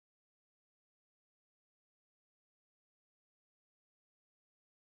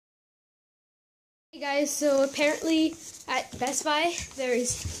Guys, so apparently at Best Buy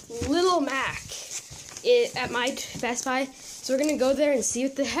there's Little Mac at my Best Buy, so we're gonna go there and see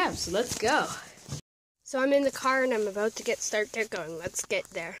what they have. So let's go. So I'm in the car and I'm about to get going. Let's get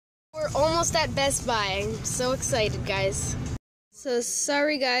there. We're almost at Best Buy. I'm so excited, guys. So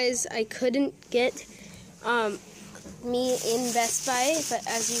sorry guys, I couldn't get me in Best Buy, but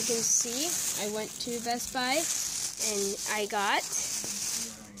as you can see, I went to Best Buy and I got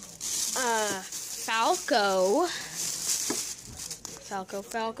Falco.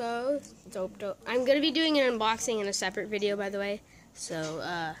 Dope. I'm gonna be doing an unboxing in a separate video, by the way. So,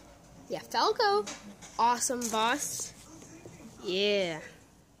 yeah, Falco. Awesome boss. Yeah.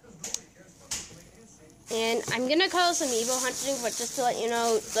 And I'm gonna call this Amiibo hunting, but just to let you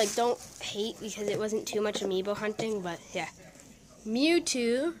know, like, don't hate because it wasn't too much Amiibo hunting, but yeah.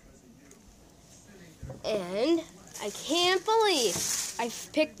 Mewtwo. And I can't believe I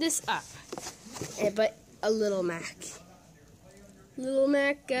picked this up. But a Little Mac. Little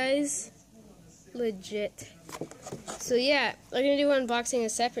Mac, guys. Legit. So yeah, we're gonna do unboxing in a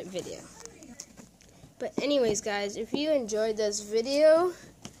separate video. But anyways, guys, if you enjoyed this video,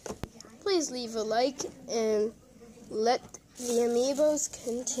 please leave a like and let the Amiibos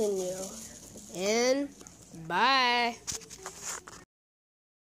continue. And bye.